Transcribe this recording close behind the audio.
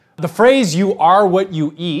The phrase, "you are what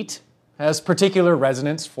you eat," has particular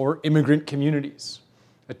resonance for immigrant communities.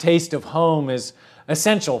 A taste of home is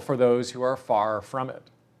essential for those who are far from it.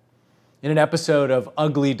 In an episode of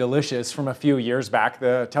Ugly Delicious from a few years back,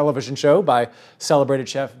 the television show by celebrated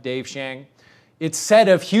chef Dave Shang, it's said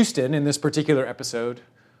of Houston in this particular episode,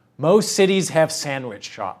 "Most cities have sandwich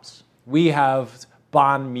shops. We have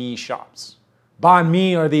banh mi shops." Banh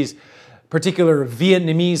mi are these particular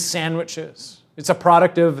Vietnamese sandwiches. It's a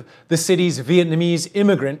product of the city's Vietnamese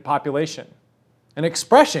immigrant population. An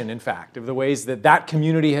expression, in fact, of the ways that that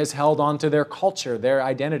community has held on to their culture, their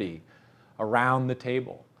identity, around the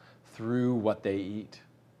table, through what they eat.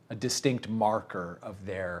 A distinct marker of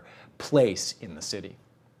their place in the city.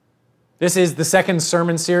 This is the second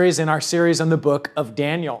sermon series in our series on the book of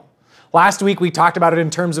Daniel. Last week we talked about it in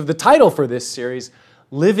terms of the title for this series,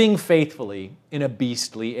 Living Faithfully in a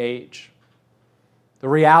Beastly Age. The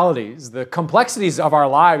realities, the complexities of our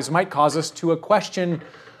lives might cause us to question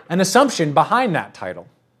an assumption behind that title.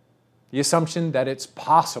 The assumption that it's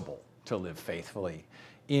possible to live faithfully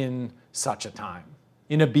in such a time,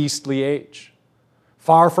 in a beastly age.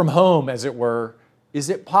 Far from home, as it were, is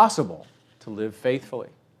it possible to live faithfully?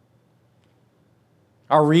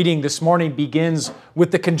 Our reading this morning begins with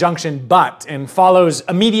the conjunction "but" and follows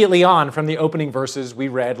immediately on from the opening verses we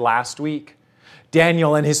read last week.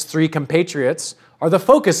 Daniel and his three compatriots are the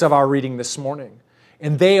focus of our reading this morning,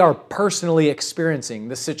 and they are personally experiencing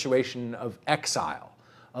the situation of exile,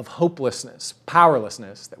 of hopelessness,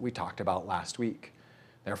 powerlessness that we talked about last week.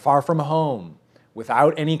 They're far from home,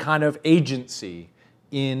 without any kind of agency,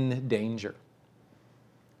 in danger.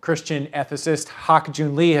 Christian ethicist Hak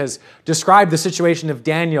Jun Lee has described the situation of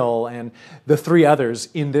Daniel and the three others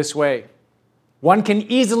in this way. One can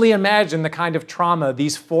easily imagine the kind of trauma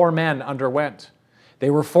these four men underwent. They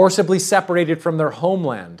were forcibly separated from their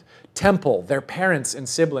homeland, temple, their parents and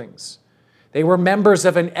siblings. They were members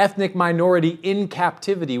of an ethnic minority in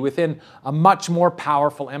captivity within a much more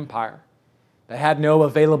powerful empire. They had no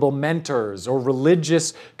available mentors or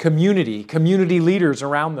religious community leaders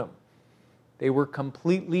around them. They were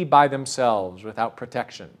completely by themselves without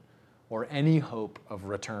protection or any hope of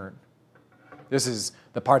return. This is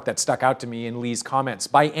the part that stuck out to me in Lee's comments.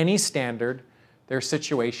 By any standard, their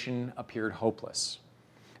situation appeared hopeless.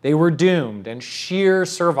 They were doomed, and sheer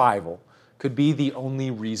survival could be the only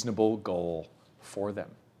reasonable goal for them.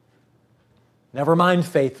 Never mind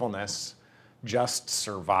faithfulness, just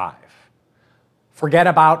survive. Forget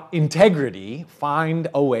about integrity, find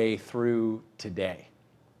a way through today.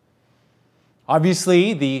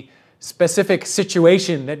 Obviously, the specific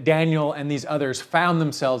situation that Daniel and these others found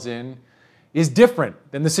themselves in is different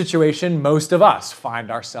than the situation most of us find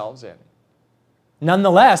ourselves in.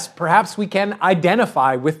 Nonetheless, perhaps we can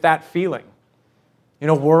identify with that feeling. In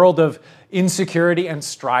a world of insecurity and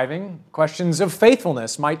striving, questions of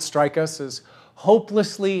faithfulness might strike us as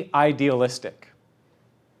hopelessly idealistic.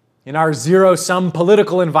 In our zero-sum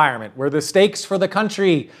political environment, where the stakes for the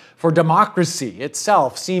country, for democracy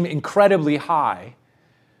itself, seem incredibly high,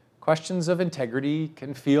 questions of integrity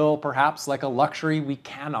can feel perhaps like a luxury we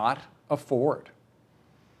cannot afford.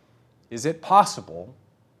 Is it possible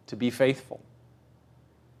to be faithful?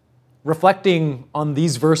 Reflecting on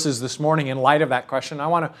these verses this morning in light of that question, I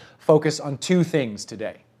want to focus on two things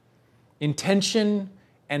today: intention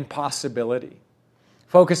and possibility.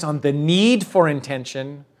 Focus on the need for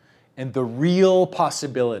intention and the real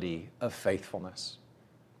possibility of faithfulness.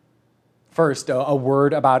 First, a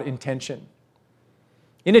word about intention.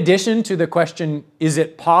 In addition to the question, is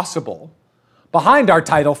it possible, behind our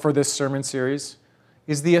title for this sermon series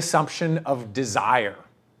is the assumption of desire.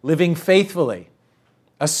 Living faithfully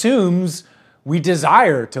assumes we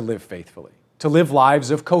desire to live faithfully, to live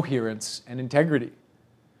lives of coherence and integrity.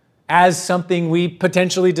 As something we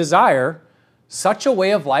potentially desire, such a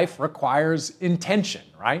way of life requires intention,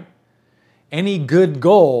 right? Any good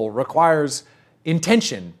goal requires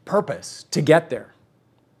intention, purpose to get there.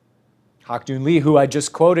 Hak Jun Lee, who I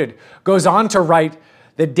just quoted, goes on to write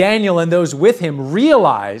that Daniel and those with him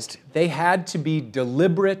realized they had to be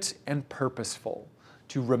deliberate and purposeful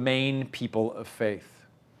to remain people of faith.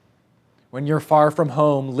 When you're far from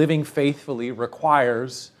home, living faithfully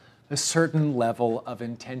requires a certain level of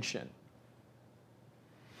intention.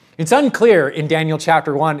 It's unclear in Daniel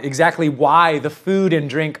chapter 1 exactly why the food and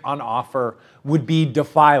drink on offer would be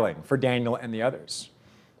defiling for Daniel and the others.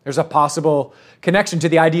 There's a possible connection to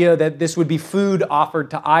the idea that this would be food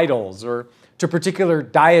offered to idols or to particular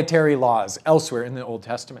dietary laws elsewhere in the Old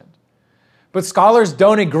Testament. But scholars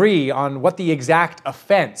don't agree on what the exact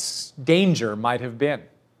offense, danger, might have been.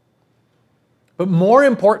 But more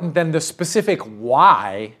important than the specific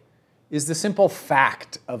why is the simple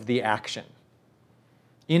fact of the action.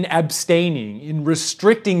 In abstaining, in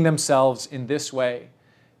restricting themselves in this way,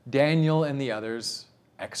 Daniel and the others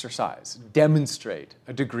demonstrate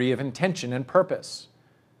a degree of intention and purpose.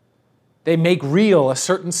 They make real a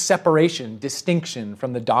certain separation, distinction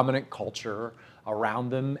from the dominant culture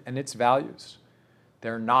around them and its values.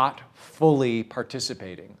 They're not fully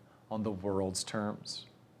participating on the world's terms.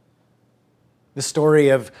 The story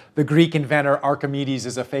of the Greek inventor Archimedes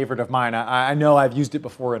is a favorite of mine. I know I've used it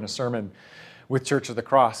before in a sermon with Church of the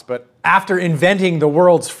Cross, but after inventing the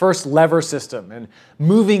world's first lever system and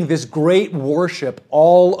moving this great warship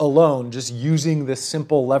all alone, just using this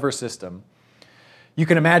simple lever system, you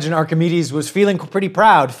can imagine Archimedes was feeling pretty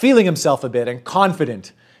proud, feeling himself a bit and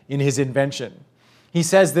confident in his invention. He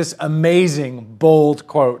says this amazing, bold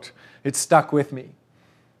quote. It stuck with me.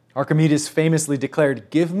 Archimedes famously declared,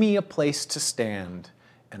 "Give me a place to stand,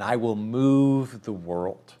 and I will move the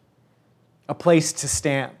world." A place to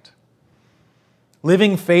stand.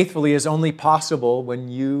 Living faithfully is only possible when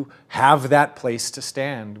you have that place to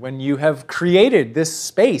stand, when you have created this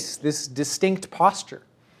space, this distinct posture.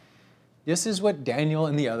 This is what Daniel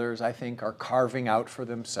and the others, I think, are carving out for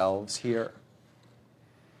themselves here.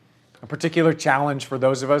 A particular challenge for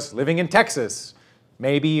those of us living in Texas,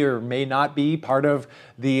 maybe or may not be part of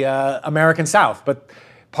the American South, but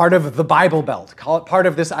part of the Bible Belt, call it part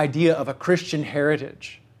of this idea of a Christian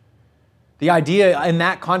heritage. The idea in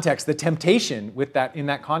that context, the temptation with that in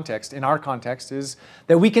that context, in our context, is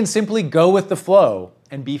that we can simply go with the flow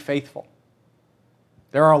and be faithful.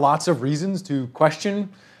 There are lots of reasons to question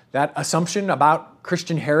that assumption about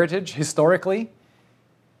Christian heritage historically.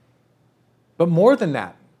 But more than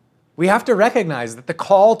that, we have to recognize that the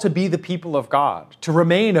call to be the people of God, to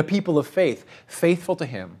remain a people of faith, faithful to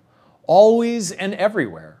Him, always and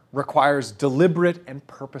everywhere requires deliberate and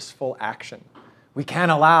purposeful action. We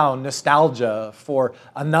can't allow nostalgia for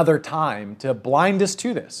another time to blind us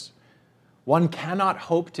to this. One cannot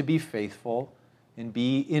hope to be faithful and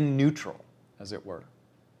be in neutral, as it were.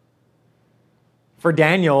 For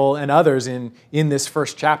Daniel and others in this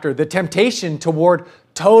first chapter, the temptation toward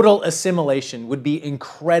total assimilation would be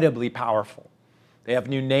incredibly powerful. They have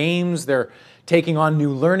new names, they're taking on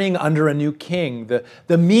new learning under a new king.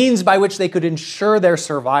 The means by which they could ensure their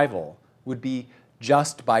survival would be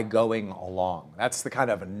just by going along. That's the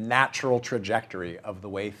kind of natural trajectory of the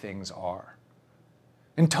way things are.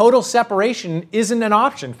 And total separation isn't an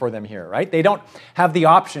option for them here, right? They don't have the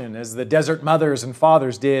option as the desert mothers and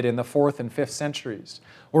fathers did in the 4th and 5th centuries,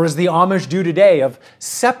 or as the Amish do today of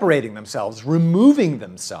separating themselves, removing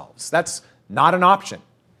themselves. That's not an option.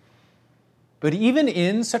 But even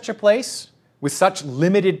in such a place, with such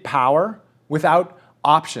limited power, without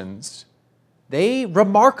options, they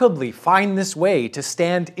remarkably find this way to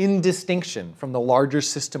stand in distinction from the larger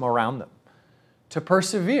system around them, to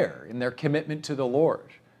persevere in their commitment to the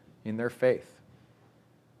Lord, in their faith.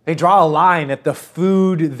 They draw a line at the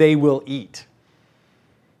food they will eat.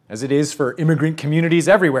 As it is for immigrant communities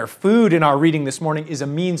everywhere, food in our reading this morning is a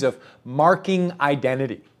means of marking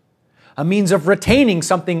identity, a means of retaining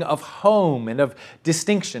something of home and of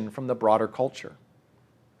distinction from the broader culture.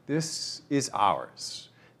 This is ours.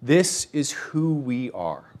 This is who we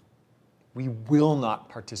are. We will not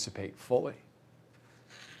participate fully.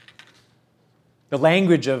 The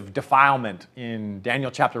language of defilement in Daniel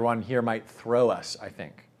chapter 1 here might throw us, I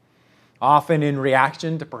think. Often in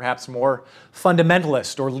reaction to perhaps more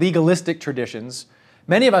fundamentalist or legalistic traditions,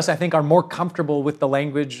 many of us, I think, are more comfortable with the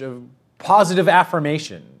language of positive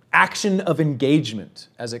affirmation, action of engagement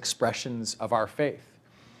as expressions of our faith.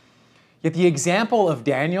 Yet the example of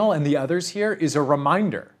Daniel and the others here is a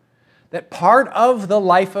reminder that part of the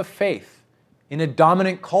life of faith in a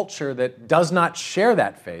dominant culture that does not share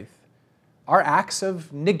that faith are acts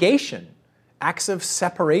of negation, acts of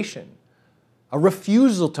separation, a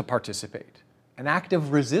refusal to participate, an act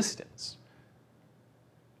of resistance.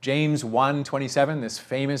 James 1:27, this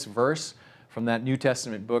famous verse from that New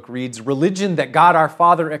Testament book, reads, "Religion that God our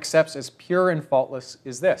Father accepts as pure and faultless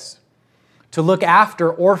is this: to look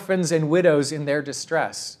after orphans and widows in their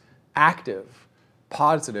distress," active,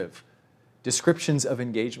 positive descriptions of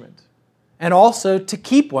engagement, and also to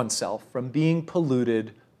keep oneself from being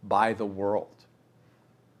polluted by the world.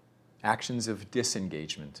 Actions of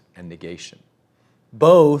disengagement and negation.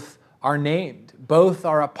 Both are named. Both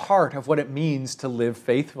are a part of what it means to live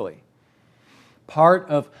faithfully. Part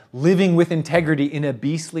of living with integrity in a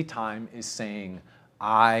beastly time is saying,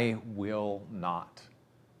 "I will not."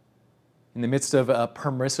 In the midst of a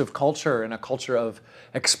permissive culture and a culture of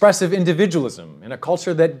expressive individualism, in a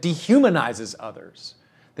culture that dehumanizes others,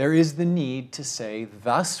 there is the need to say,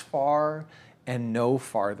 "Thus far and no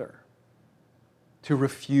farther." to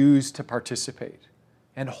refuse to participate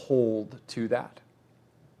and hold to that.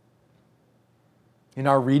 In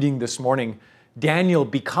our reading this morning, Daniel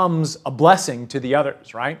becomes a blessing to the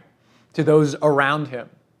others, right? To those around him.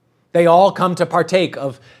 They all come to partake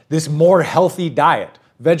of this more healthy diet,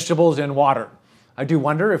 vegetables and water. I do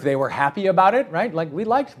wonder if they were happy about it, right? Like, we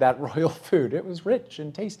liked that royal food. It was rich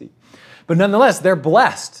and tasty. But nonetheless, they're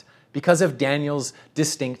blessed because of Daniel's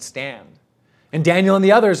distinct stand. And Daniel and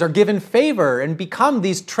the others are given favor and become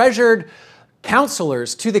these treasured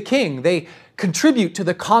counselors to the king. They contribute to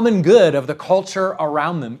the common good of the culture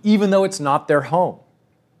around them, even though it's not their home.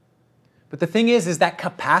 But the thing is that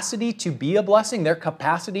capacity to be a blessing, their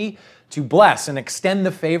capacity to bless and extend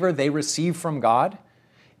the favor they receive from God,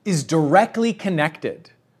 is directly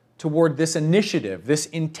connected toward this initiative, this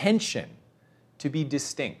intention to be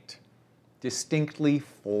distinct, distinctly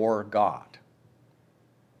for God.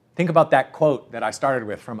 Think about that quote that I started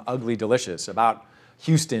with from Ugly Delicious about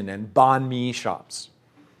Houston and banh mi shops.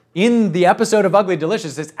 In the episode of Ugly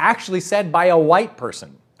Delicious, it's actually said by a white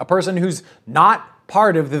person, a person who's not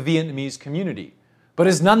part of the Vietnamese community, but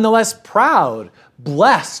is nonetheless proud,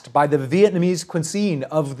 blessed by the Vietnamese cuisine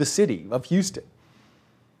of the city of Houston.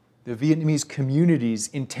 The Vietnamese community's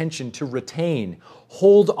intention to retain,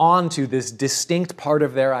 hold on to this distinct part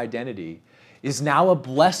of their identity is now a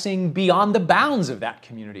blessing beyond the bounds of that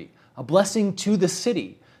community, a blessing to the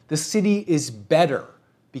city. The city is better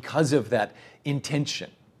because of that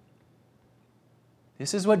intention.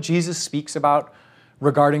 This is what Jesus speaks about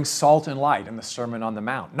regarding salt and light in the Sermon on the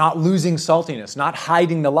Mount. Not losing saltiness, not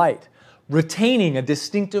hiding the light, retaining a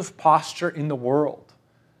distinctive posture in the world,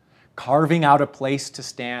 carving out a place to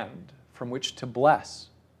stand from which to bless.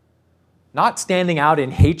 Not standing out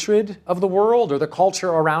in hatred of the world or the culture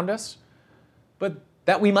around us, but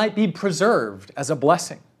that we might be preserved as a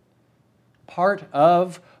blessing. Part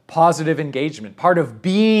of positive engagement, part of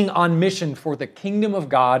being on mission for the kingdom of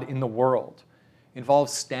God in the world,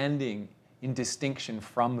 involves standing in distinction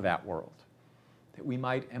from that world, that we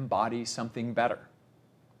might embody something better,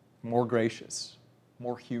 more gracious,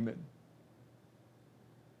 more human.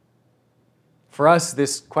 For us,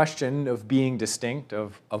 this question of being distinct,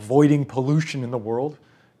 of avoiding pollution in the world,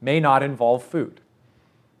 may not involve food.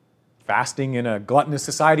 Fasting in a gluttonous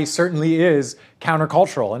society certainly is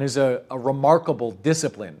countercultural and is a remarkable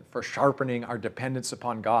discipline for sharpening our dependence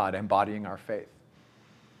upon God, embodying our faith.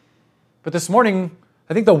 But this morning,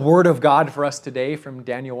 I think the word of God for us today from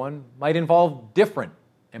Daniel 1 might involve different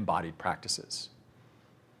embodied practices.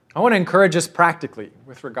 I want to encourage us practically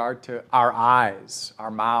with regard to our eyes,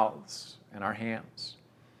 our mouths, and our hands.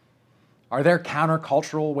 Are there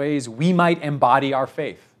countercultural ways we might embody our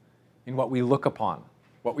faith in what we look upon,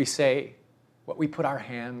 what we say, what we put our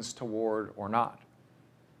hands toward or not?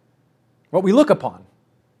 What we look upon,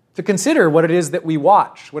 to consider what it is that we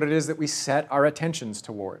watch, what it is that we set our attentions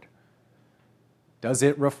toward. Does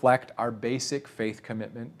it reflect our basic faith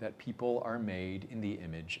commitment that people are made in the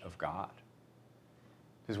image of God?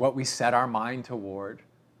 Does what we set our mind toward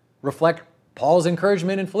reflect Paul's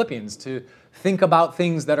encouragement in Philippians to think about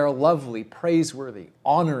things that are lovely, praiseworthy,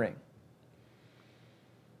 honoring?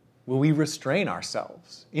 Will we restrain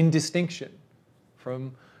ourselves in distinction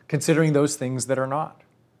from considering those things that are not?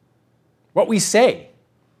 What we say.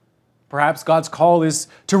 Perhaps God's call is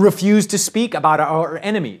to refuse to speak about our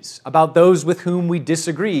enemies, about those with whom we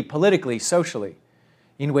disagree politically, socially,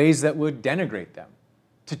 in ways that would denigrate them,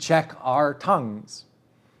 to check our tongues.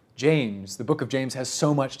 James, the book of James, has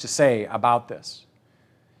so much to say about this.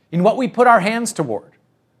 In what we put our hands toward,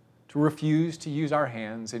 to refuse to use our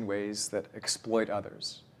hands in ways that exploit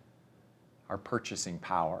others, our purchasing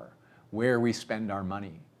power, where we spend our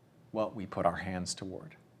money, what we put our hands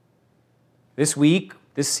toward. This week,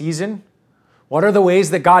 this season, what are the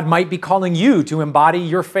ways that God might be calling you to embody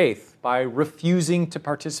your faith by refusing to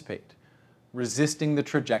participate, resisting the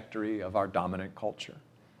trajectory of our dominant culture?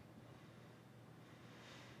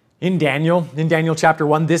 In Daniel chapter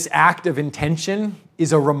 1, this act of intention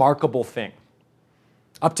is a remarkable thing.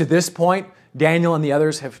 Up to this point, Daniel and the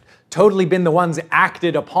others have totally been the ones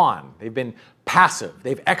acted upon. They've been passive.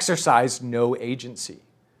 They've exercised no agency.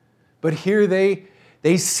 But here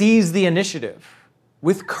they seize the initiative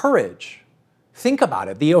with courage. Think about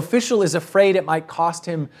it. The official is afraid it might cost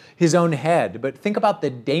him his own head, but think about the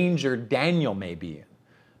danger Daniel may be in,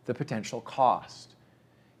 the potential cost.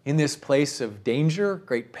 In this place of danger,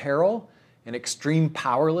 great peril, and extreme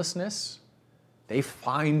powerlessness, they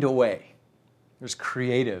find a way. There's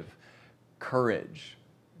creative courage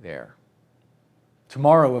there.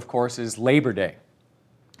 Tomorrow, of course, is Labor Day,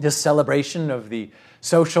 this celebration of the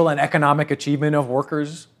social and economic achievement of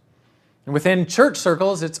workers. And within church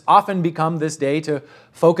circles, it's often become this day to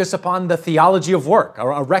focus upon the theology of work,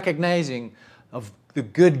 a recognizing of the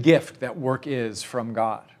good gift that work is from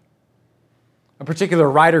God. A particular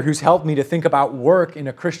writer who's helped me to think about work in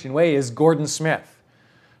a Christian way is Gordon Smith,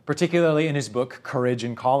 particularly in his book, Courage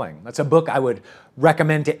and Calling. That's a book I would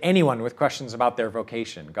recommend to anyone with questions about their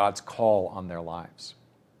vocation, God's call on their lives.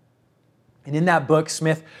 And in that book,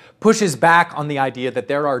 Smith pushes back on the idea that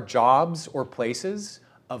there are jobs or places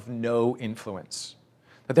of no influence,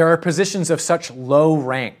 that there are positions of such low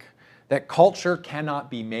rank that culture cannot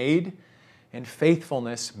be made and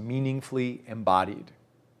faithfulness meaningfully embodied.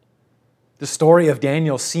 The story of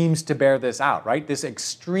Daniel seems to bear this out, right? This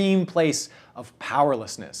extreme place of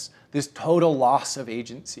powerlessness, this total loss of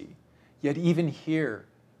agency. Yet even here,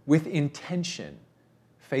 with intention,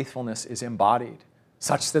 faithfulness is embodied,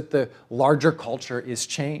 such that the larger culture is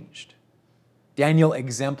changed. Daniel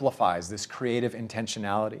exemplifies this creative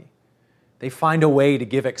intentionality. They find a way to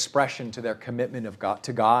give expression to their commitment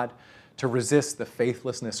to God, to resist the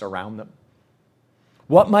faithlessness around them.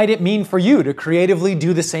 What might it mean for you to creatively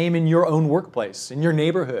do the same in your own workplace, in your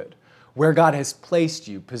neighborhood, where God has placed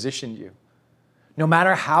you, positioned you? No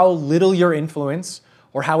matter how little your influence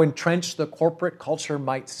or how entrenched the corporate culture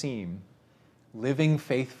might seem, living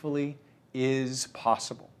faithfully is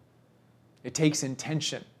possible. It takes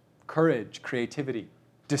intention, courage, creativity,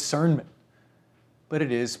 discernment, but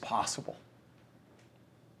it is possible.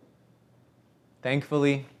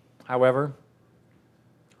 Thankfully, however,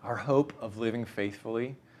 our hope of living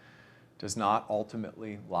faithfully does not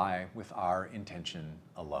ultimately lie with our intention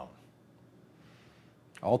alone.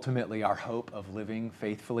 Ultimately, our hope of living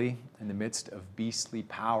faithfully in the midst of beastly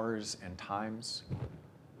powers and times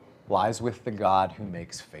lies with the God who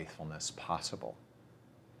makes faithfulness possible.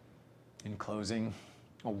 In closing,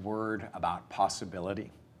 a word about possibility.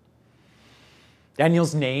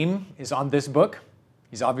 Daniel's name is on this book.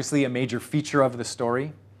 He's obviously a major feature of the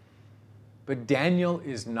story. But Daniel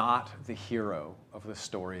is not the hero of the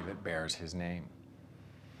story that bears his name.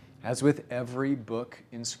 As with every book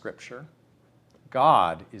in Scripture,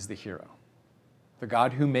 God is the hero. The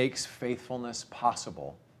God who makes faithfulness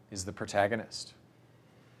possible is the protagonist.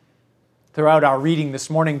 Throughout our reading this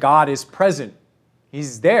morning, God is present.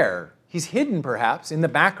 He's there. He's hidden, perhaps, in the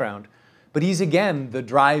background, but he's again the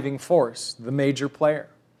driving force, the major player.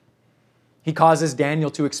 He causes Daniel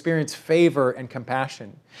to experience favor and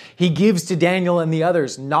compassion. He gives to Daniel and the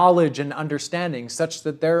others knowledge and understanding such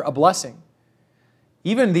that they're a blessing.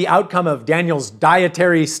 Even the outcome of Daniel's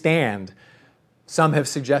dietary stand, some have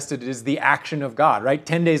suggested it is the action of God, right?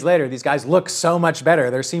 10 days later, these guys look so much better.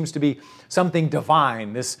 There seems to be something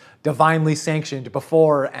divine, this divinely sanctioned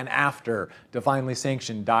before and after divinely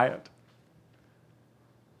sanctioned diet.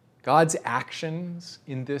 God's actions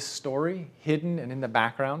in this story, hidden and in the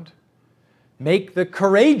background, make the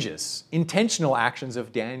courageous, intentional actions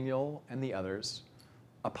of Daniel and the others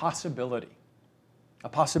a possibility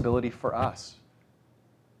for us.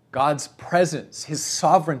 God's presence, his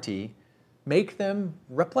sovereignty, make them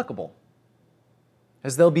replicable,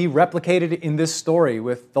 as they'll be replicated in this story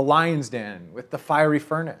with the lion's den, with the fiery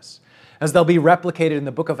furnace, as they'll be replicated in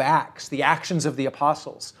the book of Acts, the actions of the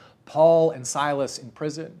apostles, Paul and Silas in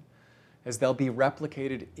prison, as they'll be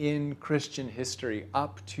replicated in Christian history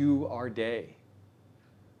up to our day.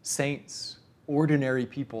 Saints, ordinary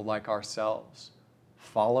people like ourselves,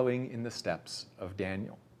 following in the steps of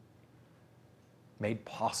Daniel, made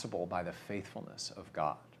possible by the faithfulness of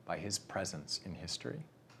God, by his presence in history.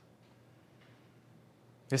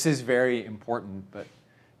 This is very important, but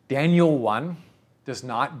Daniel 1 does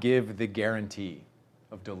not give the guarantee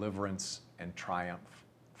of deliverance and triumph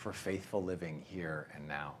for faithful living here and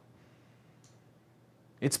now.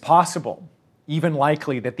 It's possible, even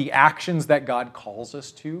likely, that the actions that God calls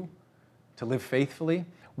us to live faithfully,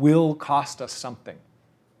 will cost us something,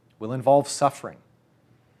 will involve suffering.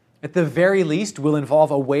 At the very least, will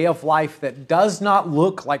involve a way of life that does not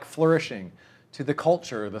look like flourishing to the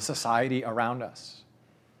culture, the society around us.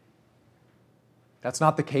 That's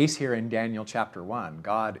not the case here in Daniel chapter 1.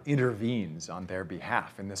 God intervenes on their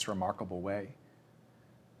behalf in this remarkable way.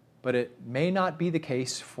 But it may not be the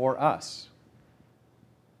case for us.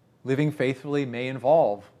 Living faithfully may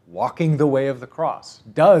involve walking the way of the cross,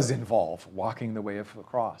 does involve walking the way of the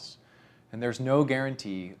cross. And there's no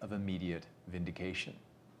guarantee of immediate vindication.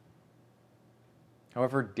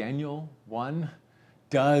 However, Daniel 1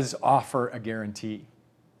 does offer a guarantee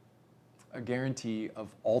of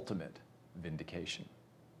ultimate vindication.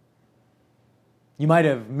 You might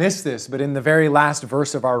have missed this, but in the very last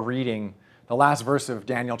verse of our reading, the last verse of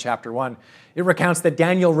Daniel chapter 1, it recounts that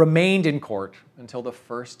Daniel remained in court until the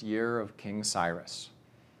first year of King Cyrus.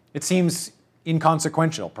 It seems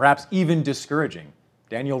inconsequential, perhaps even discouraging.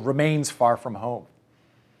 Daniel remains far from home.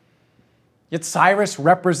 Yet Cyrus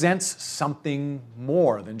represents something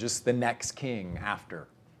more than just the next king after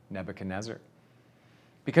Nebuchadnezzar.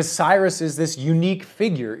 Because Cyrus is this unique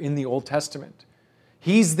figure in the Old Testament.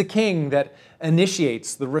 He's the king that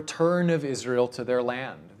initiates the return of Israel to their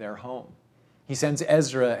land, their home. He sends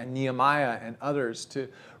Ezra and Nehemiah and others to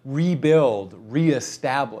rebuild,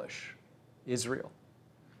 reestablish Israel.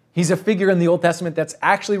 He's a figure in the Old Testament that's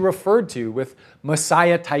actually referred to with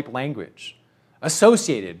Messiah-type language,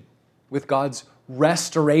 associated with God's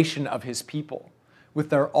restoration of his people, with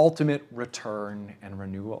their ultimate return and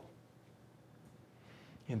renewal.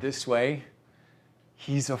 In this way,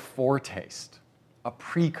 he's a foretaste, a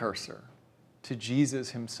precursor to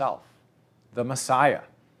Jesus himself, the Messiah,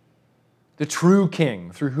 the true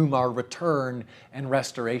king through whom our return and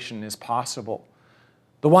restoration is possible,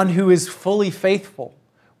 the one who is fully faithful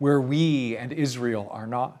where we and Israel are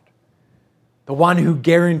not, the one who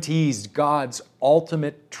guarantees God's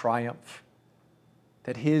ultimate triumph,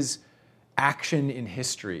 that his action in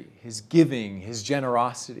history, his giving, his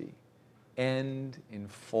generosity, end in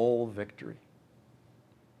full victory.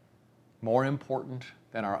 More important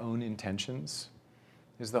than our own intentions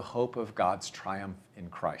is the hope of God's triumph in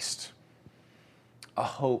Christ, a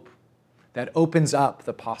hope that opens up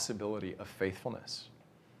the possibility of faithfulness,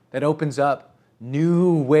 that opens up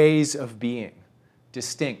new ways of being,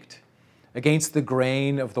 distinct against the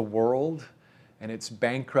grain of the world and its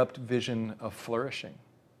bankrupt vision of flourishing.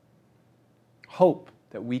 Hope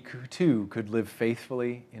that we too could live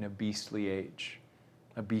faithfully in a beastly age,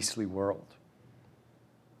 a beastly world.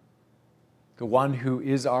 The one who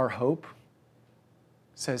is our hope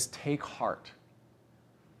says, "Take heart.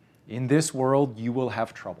 In this world you will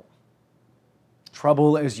have trouble.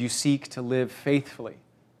 Trouble as you seek to live faithfully,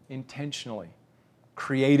 intentionally,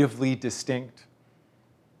 creatively distinct.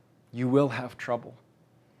 You will have trouble.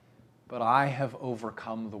 But I have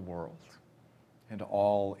overcome the world and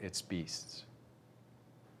all its beasts."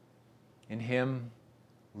 In him,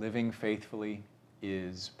 living faithfully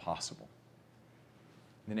is possible.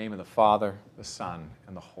 In the name of the Father, the Son,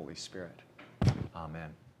 and the Holy Spirit.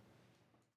 Amen.